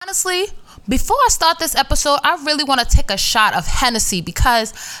honestly, before I start this episode, I really want to take a shot of Hennessy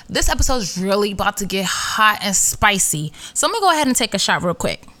because this episode is really about to get hot and spicy. So let me go ahead and take a shot real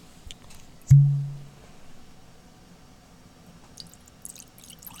quick.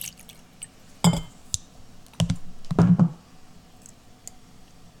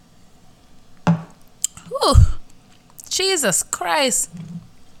 Whew. Jesus Christ.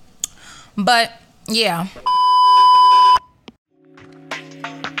 But yeah.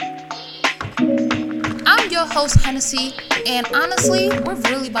 I'm your host, Hennessy, and honestly, we're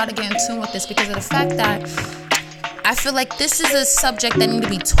really about to get in tune with this because of the fact that I feel like this is a subject that needs to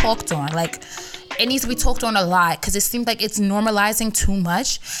be talked on. Like, it needs to be talked on a lot because it seems like it's normalizing too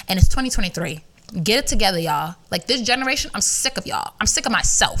much, and it's 2023. Get it together, y'all. Like, this generation, I'm sick of y'all. I'm sick of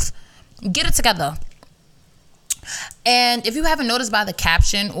myself. Get it together. And if you haven't noticed by the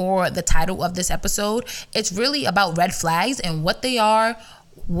caption or the title of this episode, it's really about red flags and what they are,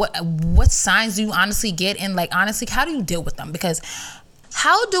 what signs do you honestly get, and like honestly, how do you deal with them? Because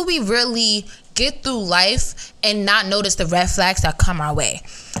how do we really get through life and not notice the red flags that come our way?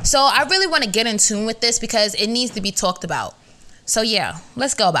 So I really want to get in tune with this because it needs to be talked about. So yeah,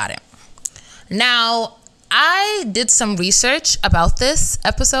 let's go about it. Now, I did some research about this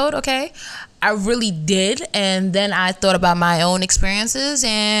episode, okay? I really did, and then I thought about my own experiences,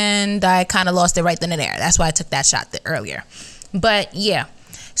 and I kind of lost it right then and there. That's why I took that shot earlier. But yeah,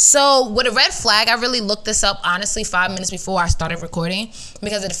 so with a red flag, I really looked this up, honestly, 5 minutes before I started recording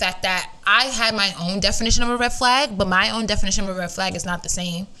because of the fact that I had my own definition of a red flag, but my own definition of a red flag is not the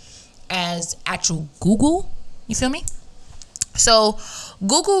same as actual Google. You feel me? So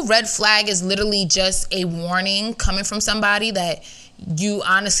Google red flag is literally just a warning coming from somebody that you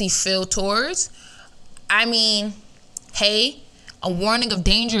honestly feel towards. I mean, hey, a warning of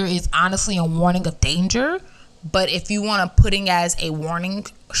danger is honestly a warning of danger. But if you want to put it as a warning,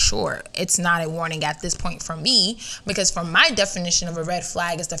 sure, it's not a warning at this point for me, because for my definition of a red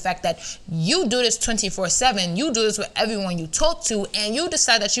flag is the fact that you do this 24/7, you do this with everyone you talk to, and you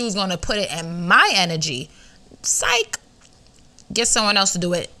decide that you was going to put it in my energy. Psych. Get someone else to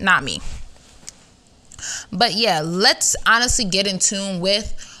do it, not me. But yeah, let's honestly get in tune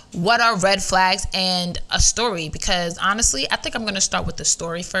with what are red flags and a story, because honestly, I think I'm going to start with the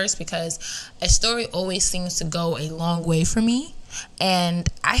story first because a story always seems to go a long way for me, and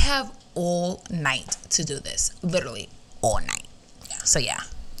I have all night to do this, literally all night. So yeah.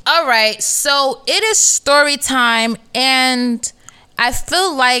 All right, so it is story time, and I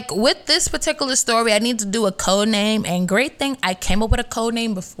feel like with this particular story, I need to do a code name, and great thing I came up with a code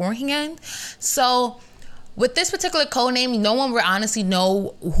name beforehand. So with this particular code name, no one will honestly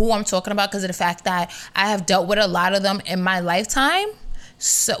know who I'm talking about because of the fact that I have dealt with a lot of them in my lifetime.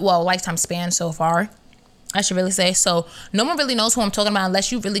 So, well, lifetime span so far, I should really say. So no one really knows who I'm talking about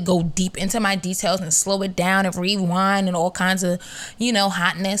unless you really go deep into my details and slow it down and rewind and all kinds of,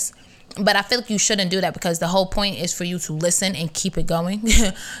 hotness. But I feel like you shouldn't do that because the whole point is for you to listen and keep it going.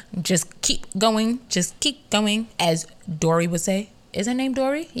 Just keep going. Just keep going, as Dory would say. Is her name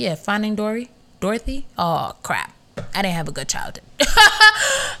Dory? Yeah, Finding Dory. Dorothy? Oh, crap. I didn't have a good childhood.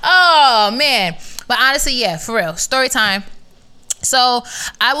 Oh, man. But honestly, yeah, for real. Story time. So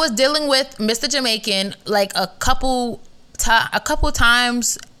I was dealing with Mr. Jamaican like a couple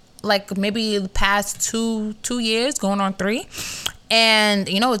times, like maybe the past two years, going on 3. And,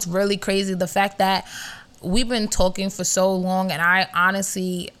 it's really crazy the fact that we've been talking for so long, and I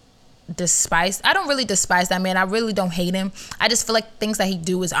honestly I don't really despise that man. I really don't hate him. I just feel like things that he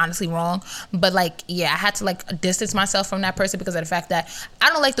do is honestly wrong. But I had to distance myself from that person because of the fact that I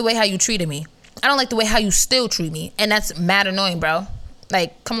don't like the way how you treated me. I don't like the way how you still treat me. And that's mad annoying, bro.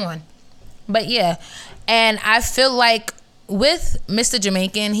 Like, come on. But yeah. And I feel like with Mr.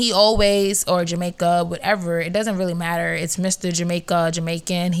 Jamaican, he always, or Jamaica, whatever, it doesn't really matter. It's Mr.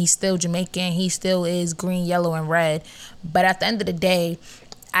 Jamaican. He's still Jamaican. He still is green, yellow, and red. But at the end of the day,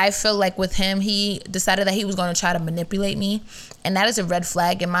 I feel like with him, he decided that he was going to try to manipulate me. And that is a red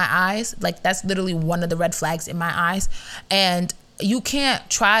flag in my eyes. Like, that's literally one of the red flags in my eyes. And you can't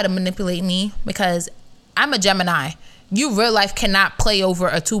try to manipulate me because I'm a Gemini. You real life cannot play over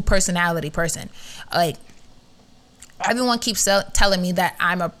a 2-personality person. Like, everyone keeps telling me that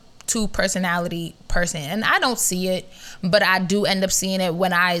I'm a 2-personality person. And I don't see it. But I do end up seeing it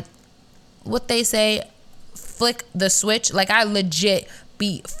when what they say, flick the switch. Like, I legit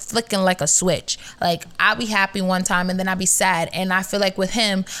be flicking like a switch. Like, I'll be happy one time and then I'll be sad. And I feel like with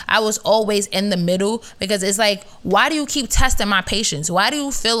him, I was always in the middle, because it's like, why do you keep testing my patience? Why do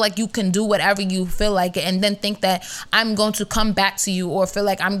you feel like you can do whatever you feel like and then think that I'm going to come back to you, or feel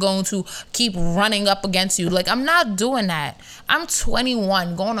like I'm going to keep running up against you? Like, I'm not doing that. I'm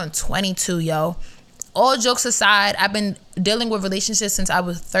 21 going on 22, yo. All jokes aside, I've been dealing with relationships since I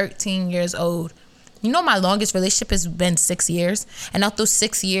was 13 years old. You know, my longest relationship has been 6 years. And out those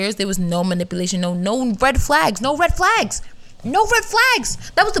 6 years, there was no manipulation, no red flags, no red flags. No red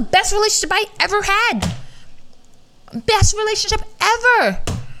flags. That was the best relationship I ever had. Best relationship ever.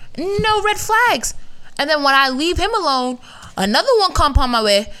 No red flags. And then when I leave him alone, another one come on my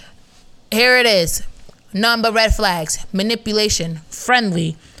way. Here it is. None but red flags. Manipulation.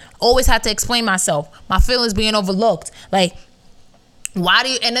 Friendly. Always had to explain myself. My feelings being overlooked. Like, why do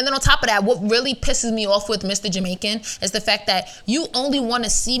you? And then on top of that, what really pisses me off with Mr. Jamaican is the fact that you only want to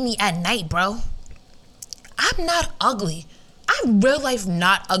see me at night, bro. I'm not ugly. I'm real life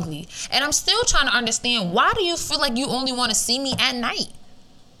not ugly. And I'm still trying to understand, why do you feel like you only want to see me at night?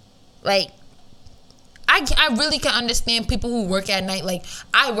 Like, I really can understand people who work at night. Like,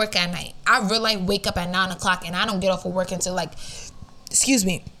 I work at night. I real life wake up at 9 o'clock and I don't get off of work until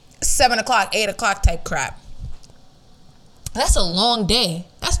 7 o'clock, 8 o'clock type crap. That's a long day.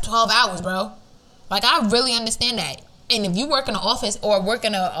 That's 12 hours, bro. Like, I really understand that. And if you work in an office or work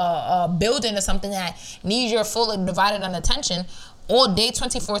in a building or something that needs your full divided on attention all day,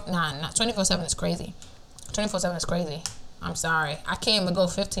 24/7 is crazy. 24/7 is crazy. I'm sorry. I can't even go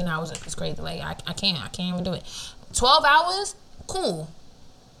 15 hours. It's crazy. Like, I can't even do it. 12 hours? Cool.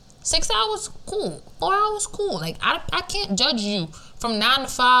 6 hours? Cool. 4 hours? Cool. Like, I can't judge you from 9 to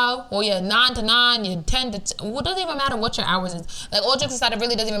 5, or you're 9 to 9, you're 10 to well, it doesn't even matter what your hours is. Like, all jokes aside, it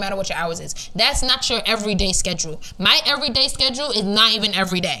really doesn't even matter what your hours is. That's not your everyday schedule. My everyday schedule is not even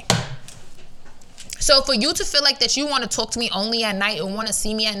every day. So for you to feel like that you want to talk to me only at night or want to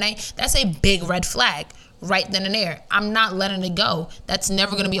see me at night, that's a big red flag. Right then and there. I'm not letting it go. That's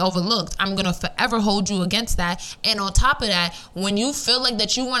never going to be overlooked. I'm going to forever hold you against that. And on top of that, when you feel like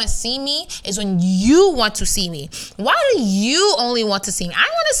that you want to see me is when you want to see me. Why do you only want to see me? I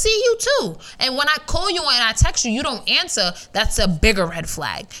want to see you too. And when I call you and I text you, you don't answer. That's a bigger red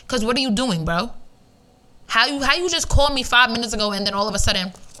flag. Because what are you doing, bro? How you just called me 5 minutes ago and then all of a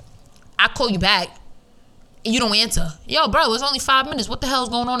sudden I call you back and you don't answer. Yo, bro, it's only 5 minutes. What the hell is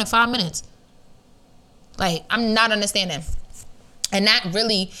going on in 5 minutes? Like, I'm not understanding. And that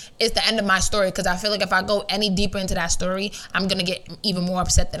really is the end of my story, because I feel like if I go any deeper into that story, I'm going to get even more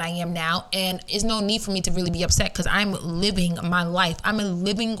upset than I am now. And there's no need for me to really be upset, because I'm living my life. I'm a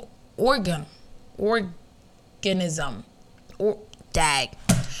living organism. Dag.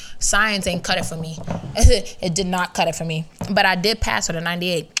 Science ain't cut it for me. It did not cut it for me. But I did pass with a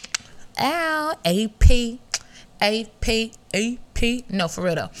 98. Ow, AP. No, for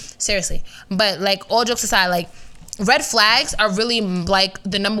real though. Seriously. But like, all jokes aside, like, red flags are really like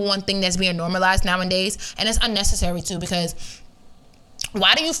the number one thing that's being normalized nowadays. And it's unnecessary too, because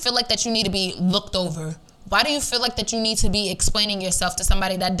why do you feel like that you need to be looked over? Why do you feel like that you need to be explaining yourself to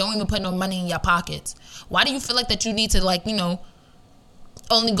somebody that don't even put no money in your pockets? Why do you feel like that you need to, like, you know,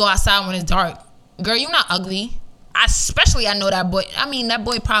 only go outside when it's dark? Girl, you're not ugly. Especially, I know that boy. I mean, that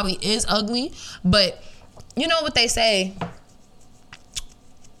boy probably is ugly, but you know what they say.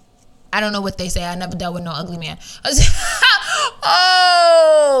 I don't know what they say. I never dealt with no ugly man.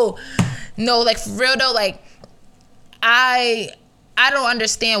 Oh, no, like, for real though, like, I don't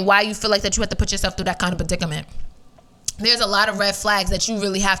understand why you feel like that you have to put yourself through that kind of predicament. There's a lot of red flags that you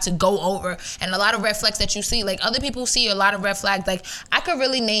really have to go over, and a lot of red flags that you see. Like, other people see a lot of red flags. Like, I could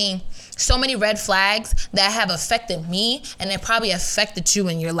really name so many red flags that have affected me, and they probably affected you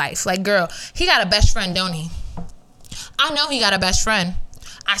in your life. Like, girl, he got a best friend, don't he? I know he got a best friend.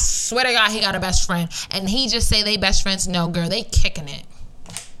 I swear to God, he got a best friend. And he just say they best friends. No, girl, they kicking it.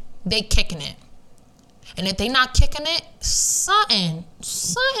 They kicking it. And if they not kicking it, something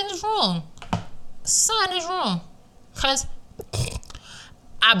is wrong. Something is wrong. Because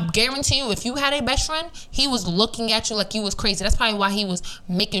I guarantee you, if you had a best friend, he was looking at you like you was crazy. That's probably why he was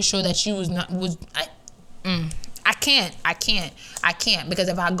making sure that you was not, I can't, because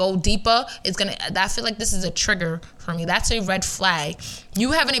if I go deeper, it's gonna, I feel like this is a trigger for me. That's a red flag.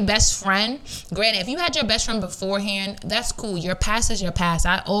 You having a best friend, granted, if you had your best friend beforehand, that's cool. Your past is your past.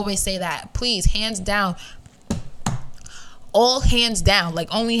 I always say that. Please, hands down, all hands down.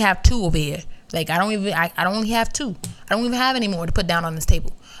 Like, only have two over here. Like, I only have two. I don't even have any more to put down on this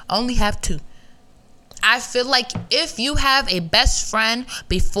table. I only have two. I feel like if you have a best friend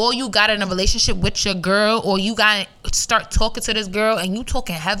before you got in a relationship with your girl, or you got to start talking to this girl and you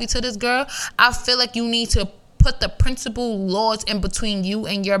talking heavy to this girl, I feel like you need to put the principal laws in between you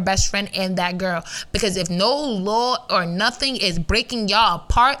and your best friend and that girl. Because if no law or nothing is breaking y'all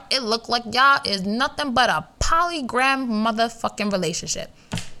apart, it look like y'all is nothing but a polygram motherfucking relationship.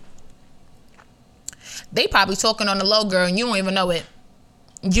 They probably talking on the low, girl, and you don't even know it.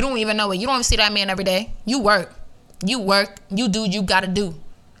 You don't even know it. You don't even see that man every day. You work. You do what you gotta do.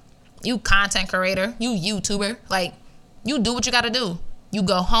 You content creator. You YouTuber. Like, you do what you gotta do. You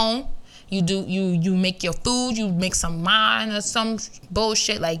go home. You make your food. You make some wine or some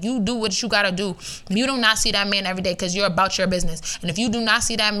bullshit. Like, you do what you gotta do. You do not see that man every day because you're about your business. And if you do not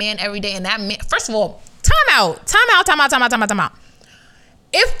see that man every day, and that man, first of all, time out.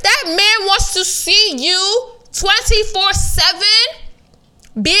 If that man wants to see you 24/7,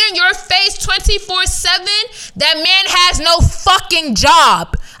 be in your face 24/7, that man has no fucking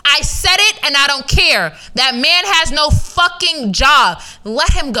job. I said it and I don't care. That man has no fucking job.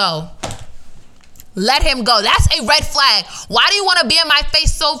 Let him go. Let him go. That's a red flag. Why do you want to be in my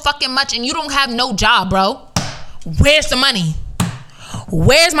face so fucking much and you don't have no job, bro? Where's the money?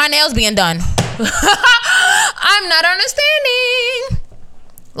 Where's my nails being done? I'm not understanding.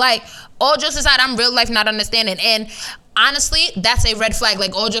 Like, all jokes aside, I'm real life not understanding. And honestly, that's a red flag.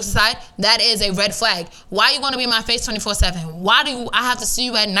 Like, all jokes aside, that is a red flag. Why you want to be in my face 24/7? Why do I have to see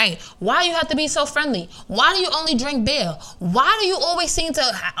you at night? Why do you have to be so friendly? Why do you only drink beer? Why do you always seem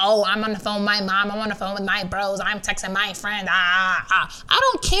to, I'm on the phone with my mom, I'm on the phone with my bros, I'm texting my friend, I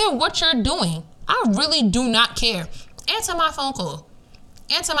don't care what you're doing. I really do not care. Answer my phone call.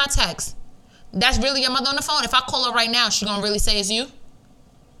 Answer my text. That's really your mother on the phone? If I call her right now, she gonna really say it's you?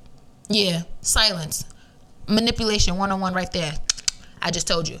 Yeah, silence. Manipulation 101 right there. I just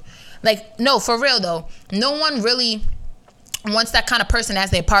told you. Like, no, for real though, no one really wants that kind of person as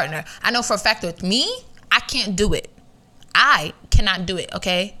their partner. I know for a fact with me, I can't do it. I cannot do it,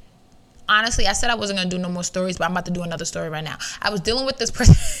 okay? Honestly, I said I wasn't gonna do no more stories, but I'm about to do another story right now. I was dealing with this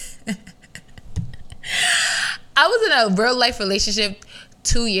person. I was in a real life relationship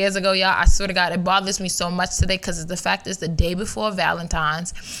 2 years ago, y'all. I swear to God, it bothers me so much today because the fact is the day before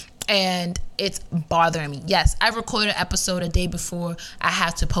Valentine's. And it's bothering me. Yes, I recorded an episode a day before I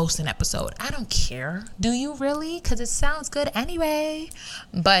had to post an episode. I don't care. Do you really? Because it sounds good anyway.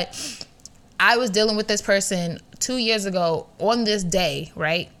 But I was dealing with this person 2 years ago on this day,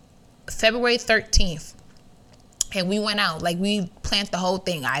 right? February 13th. And we went out. Like, we planned the whole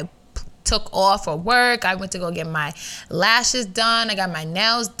thing. I took off for work. I went to go get my lashes done. I got my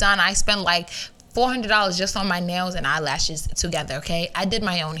nails done. I spent like $400 just on my nails and eyelashes together, okay? I did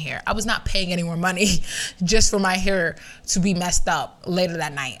my own hair. I was not paying any more money just for my hair to be messed up later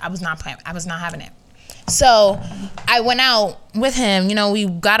that night. I was not having it. So I went out with him. You know, we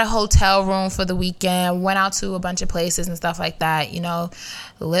got a hotel room for the weekend, went out to a bunch of places and stuff like that, you know,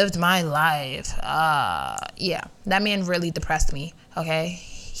 lived my life. Yeah, that man really depressed me, okay?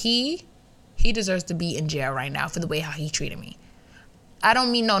 He deserves to be in jail right now for the way how he treated me. I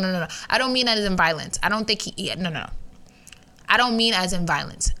don't mean, no. I don't mean that as in violence. I don't think no. I don't mean as in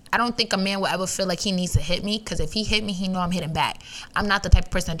violence. I don't think a man will ever feel like he needs to hit me, because if he hit me, he know I'm hitting back. I'm not the type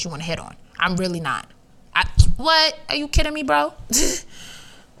of person that you want to hit on. I'm really not. What? Are you kidding me, bro?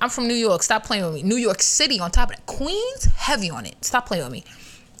 I'm from New York. Stop playing with me. New York City on top of that. Queens, heavy on it. Stop playing with me.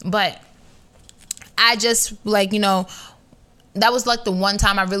 But I just, like, you know, that was like the one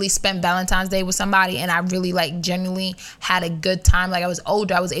time I really spent Valentine's Day with somebody and I really like genuinely had a good time. Like, I was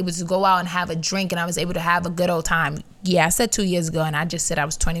older, I was able to go out and have a drink and I was able to have a good old time. Yeah, I said 2 years ago and I just said I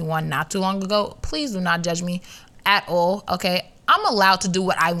was 21 not too long ago. Please do not judge me at all, okay? I'm allowed to do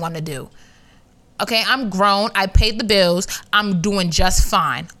what I want to do. Okay, I'm grown, I paid the bills, I'm doing just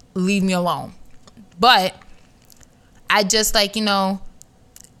fine. Leave me alone. But I just, like, you know,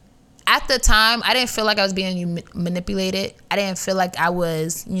 at the time, I didn't feel like I was being manipulated. I didn't feel like I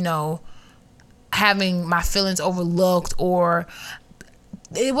was, you know, having my feelings overlooked, or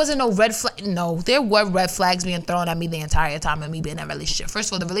it wasn't no red flag. No, there were red flags being thrown at me the entire time of me being in a relationship. First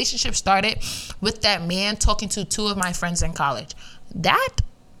of all, the relationship started with that man talking to two of my friends in college. That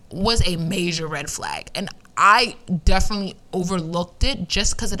was a major red flag. And I definitely overlooked it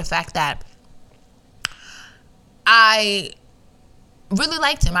just because of the fact that I really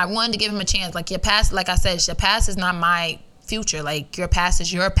liked him. I wanted to give him a chance. Like, your past, like I said, your past is not my future. Like, your past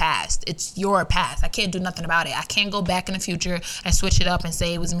is your past. It's your past. I can't do nothing about it. I can't go back in the future and switch it up and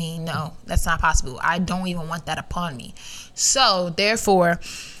say it was me. No, that's not possible. I don't even want that upon me. So therefore,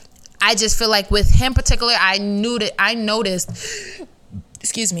 I just feel like with him particular, I noticed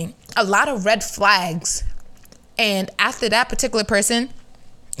excuse me, a lot of red flags. And after that particular person,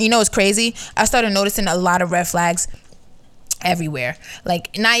 you know, it's crazy. I started noticing a lot of red flags everywhere.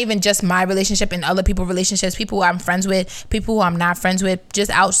 Like, not even just my relationship and other people's relationships, people who I'm friends with, people who I'm not friends with, just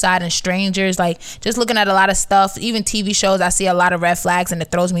outside and strangers. Like, just looking at a lot of stuff, even TV shows, I see a lot of red flags and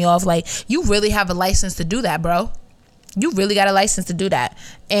it throws me off. Like, you really have a license to do that, bro. You really got a license to do that.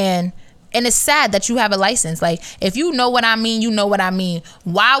 And it's sad that you have a license. Like, if you know what I mean, you know what I mean.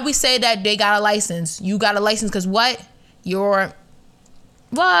 Why we say that they got a license? You got a license because what?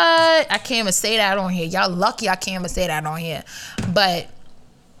 I can't even say that on here. Y'all lucky I can't even say that on here. But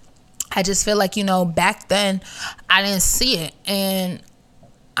I just feel like, you know, back then I didn't see it. And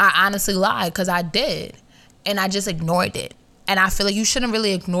I honestly lied because I did. And I just ignored it. And I feel like you shouldn't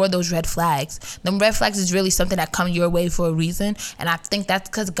really ignore those red flags. Them red flags is really something that come your way for a reason. And I think that's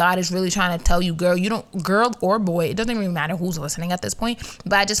because God is really trying to tell you, girl or boy, it doesn't even matter who's listening at this point.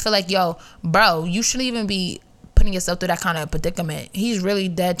 But I just feel like, yo, bro, you shouldn't even be putting yourself through that kind of predicament. He's really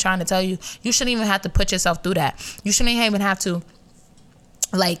dead trying to tell you, you shouldn't even have to put yourself through that. You shouldn't even have to,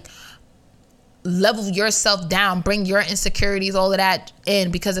 like, level yourself down, bring your insecurities, all of that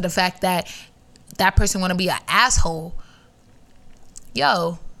in because of the fact that that person want to be an asshole.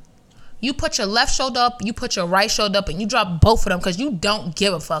 Yo, you put your left shoulder up, you put your right shoulder up, and you drop both of them because you don't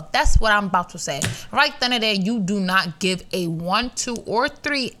give a fuck. That's what I'm about to say. Right then and there, you do not give a 1, 2, or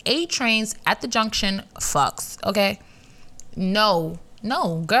 3 A trains at the junction fucks, okay? No,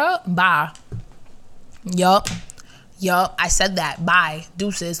 girl, bye. Yup, I said that. Bye,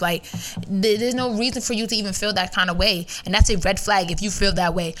 deuces. Like, there's no reason for you to even feel that kind of way. And that's a red flag if you feel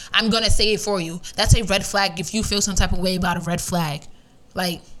that way. I'm going to say it for you. That's a red flag if you feel some type of way about a red flag.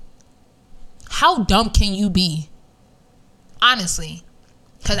 Like, how dumb can you be? Honestly.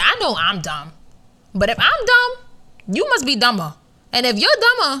 Because I know I'm dumb. But if I'm dumb, you must be dumber. And if you're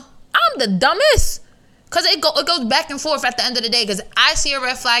dumber, I'm the dumbest. Because it goes back and forth at the end of the day. Because I see a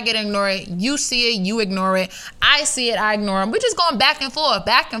red flag and ignore it. You see it, you ignore it. I see it, I ignore it. We're just going back and forth,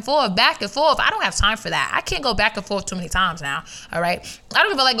 back and forth, back and forth. I don't have time for that. I can't go back and forth too many times now. All right? I don't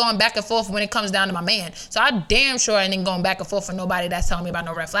even feel like going back and forth when it comes down to my man. So I damn sure I ain't going back and forth for nobody that's telling me about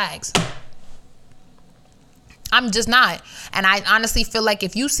no red flags. I'm just not. And I honestly feel like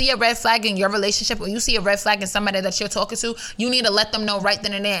if you see a red flag in your relationship or you see a red flag in somebody that you're talking to, you need to let them know right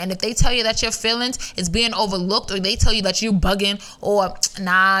then and there. And if they tell you that your feelings is being overlooked or they tell you that you're bugging or,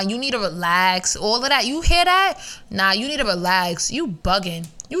 nah, you need to relax, all of that. You hear that? Nah, you need to relax. You bugging.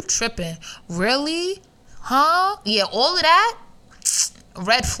 You tripping. Really? Huh? Yeah, all of that?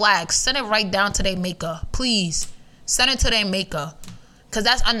 Red flags. Send it right down to their maker. Please. Send it to their maker. Because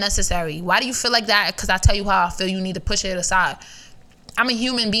that's unnecessary. Why do you feel like that? Because I tell you how I feel. You need to push it aside. I'm a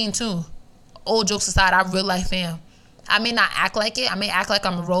human being too. All jokes aside, I real life am. I may not act like it. I may act like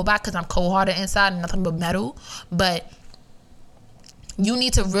I'm a robot because I'm cold-hearted inside and nothing but metal. But you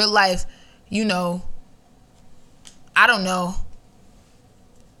need to real life, you know, I don't know,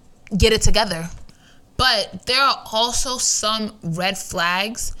 get it together. But there are also some red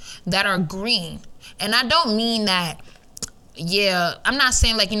flags that are green. And I don't mean that, yeah, I'm not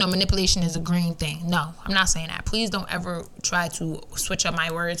saying like, you know, manipulation is a green thing. No, I'm not saying that. Please don't ever try to switch up my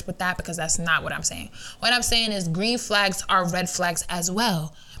words with that because that's not what I'm saying. What I'm saying is green flags are red flags as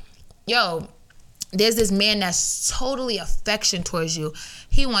well. Yo, there's this man that's totally affection towards you.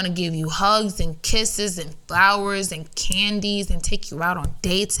 He want to give you hugs and kisses and flowers and candies and take you out on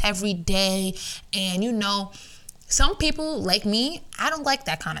dates every day. And, you know, some people like me, I don't like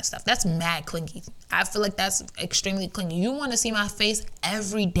that kind of stuff. That's mad clingy. I feel like that's extremely clingy. You want to see my face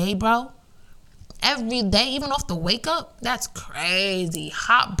every day, bro? Every day, even off the wake up? That's crazy.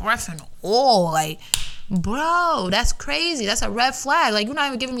 Hot breath and all. Like, bro, that's crazy. That's a red flag. Like, you're not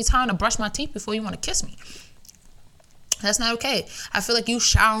even giving me time to brush my teeth before you want to kiss me. That's not okay. I feel like you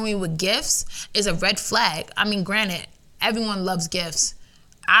showering me with gifts is a red flag. I mean, granted, everyone loves gifts.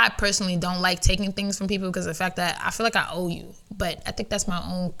 I personally don't like taking things from people because of the fact that I feel like I owe you. But I think that's my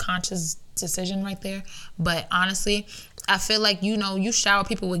own conscious decision right there. But honestly, I feel like, you know, you shower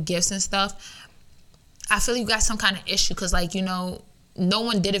people with gifts and stuff. I feel you got some kind of issue because, like, you know, no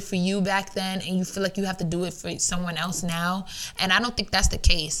one did it for you back then and you feel like you have to do it for someone else now. And I don't think that's the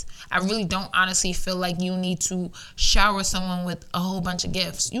case. I really don't honestly feel like you need to shower someone with a whole bunch of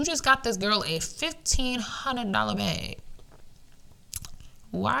gifts. You just got this girl a $1,500 bag.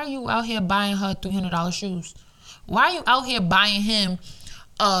 Why are you out here buying her $300 shoes? Why are you out here buying him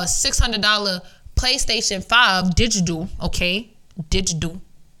a $600 PlayStation 5 digital, okay? Digital,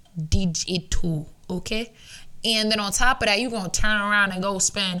 okay? And then on top of that, you're going to turn around and go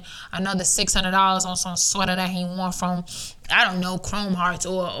spend another $600 on some sweater that he want from, I don't know, Chrome Hearts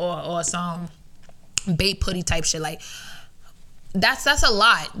or some bait putty type shit. Like, that's a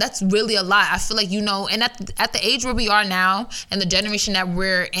lot. That's really a lot. I feel like, and at the age where we are now and the generation that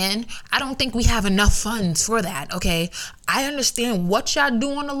we're in, I don't think we have enough funds for that, okay? I understand what y'all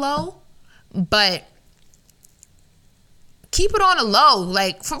do on the low, but keep it on the low.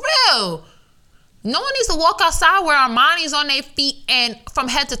 Like, for real. No one needs to walk outside where Armani's on their feet and from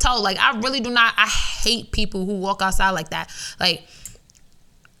head to toe. Like, I really do not. I hate people who walk outside like that. Like,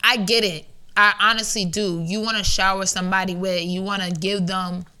 I get it. I honestly do. You want to shower somebody with. You want to give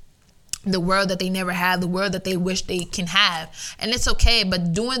them the world that they never had, the world that they wish they can have. And it's okay,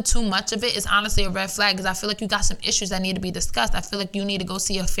 but doing too much of it is honestly a red flag, because I feel like you got some issues that need to be discussed. I feel like you need to go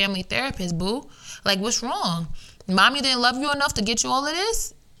see a family therapist, boo. Like, what's wrong? Mommy didn't love you enough to get you all of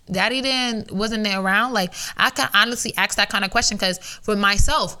this? Daddy wasn't there around? Like, I can honestly ask that kind of question, because for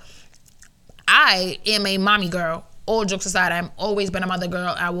myself, I am a mommy girl. All jokes aside, I've always been a mother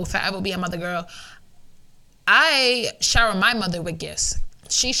girl. I will forever be a mother girl. I shower my mother with gifts.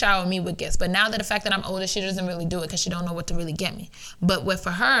 She showered me with gifts. But now that the fact that I'm older, she doesn't really do it because she don't know what to really get me. But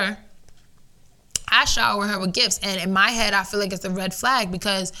for her, I shower her with gifts. And in my head, I feel like it's a red flag,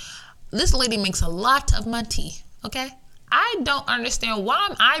 because this lady makes a lot of money, okay? I don't understand why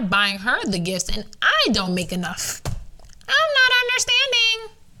am I buying her the gifts and I don't make enough. I'm not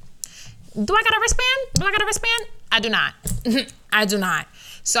understanding. Do I got a wristband? I do not. I do not.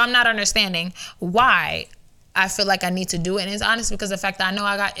 So I'm not understanding why I feel like I need to do it. And it's honestly because of the fact that I know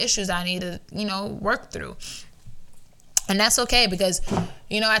I got issues I need to, work through. And that's okay, because,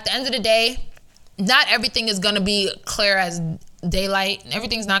 at the end of the day, not everything is going to be clear as daylight.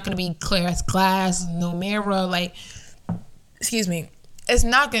 Everything's not going to be clear as glass, no mirror, like, excuse me. It's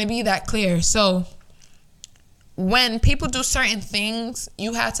not going to be that clear. So when people do certain things,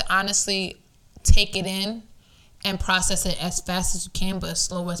 you have to honestly take it in and process it as fast as you can, but as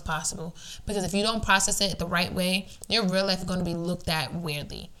slow as possible. Because if you don't process it the right way, your real life is going to be looked at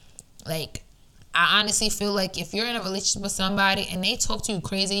weirdly. Like, I honestly feel like if you're in a relationship with somebody and they talk to you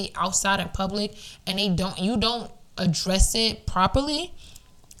crazy outside in public and you don't address it properly,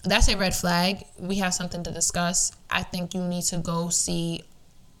 that's a red flag. We have something to discuss. I think you need to go see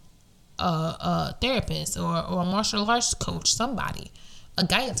a therapist or a martial arts coach, somebody, a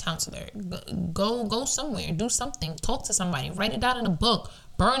guidance counselor. Go somewhere, do something, talk to somebody, write it down in a book,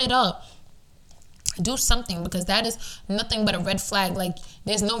 burn it up, do something, because that is nothing but a red flag. Like,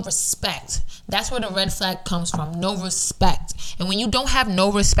 there's no respect. That's where the red flag comes from. No respect. And when you don't have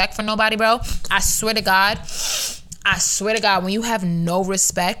no respect for nobody, bro, I swear to God, when you have no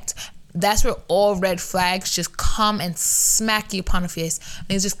respect, that's where all red flags just come and smack you upon the face.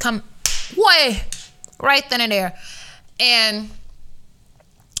 They just come way right then and there. And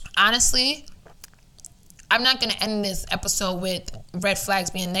honestly, I'm not going to end this episode with red flags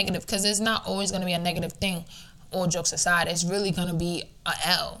being negative, because it's not always going to be a negative thing. All jokes aside, it's really going to be a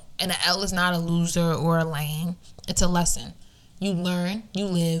L. And an L is not a loser or a lame. It's a lesson. You learn, you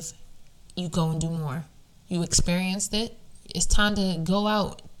live, you go and do more. You experienced it. It's time to go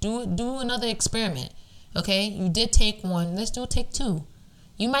out. Do another experiment. Okay? You did take one. Let's do take two.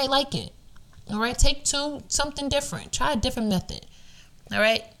 You might like it. All right? Take two, something different. Try a different method. All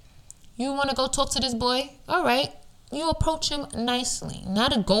right? You want to go talk to this boy? All right. You approach him nicely.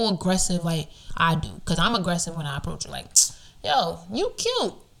 Not to go aggressive like I do. Because I'm aggressive when I approach you. Like, yo, you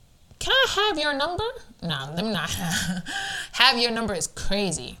cute. Can I have your number? No, let me not. Have your number is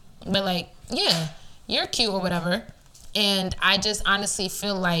crazy. But like, yeah, you're cute or whatever. And I just honestly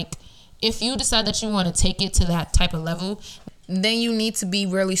feel like if you decide that you want to take it to that type of level, then you need to be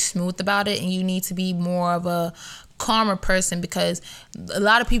really smooth about it. And you need to be more of a calmer person, because a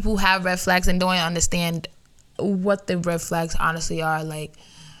lot of people have red flags and don't understand what the red flags honestly are. Like,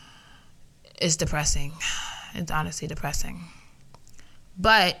 it's depressing. It's honestly depressing.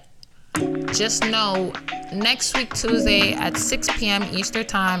 But just know, next week, Tuesday at 6 p.m. Eastern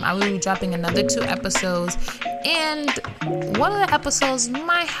Time, I will be dropping another 2 episodes. And one of the episodes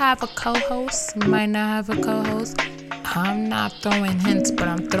might have a co-host, might not have a co-host. I'm not throwing hints, but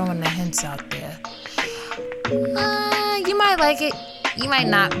I'm throwing the hints out there. You might like it, you might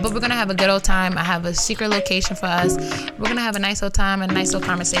not, but we're gonna have a good old time. I have a secret location for us. We're gonna have a nice old time and a nice old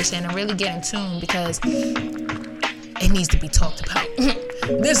conversation and really get in tune, because it needs to be talked about.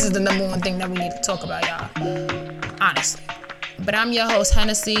 This is the number one thing that we need to talk about, y'all. Honestly. But I'm your host,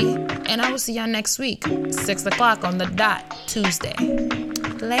 Hennessy, and I will see y'all next week, 6 o'clock on the dot, Tuesday.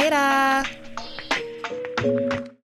 Later.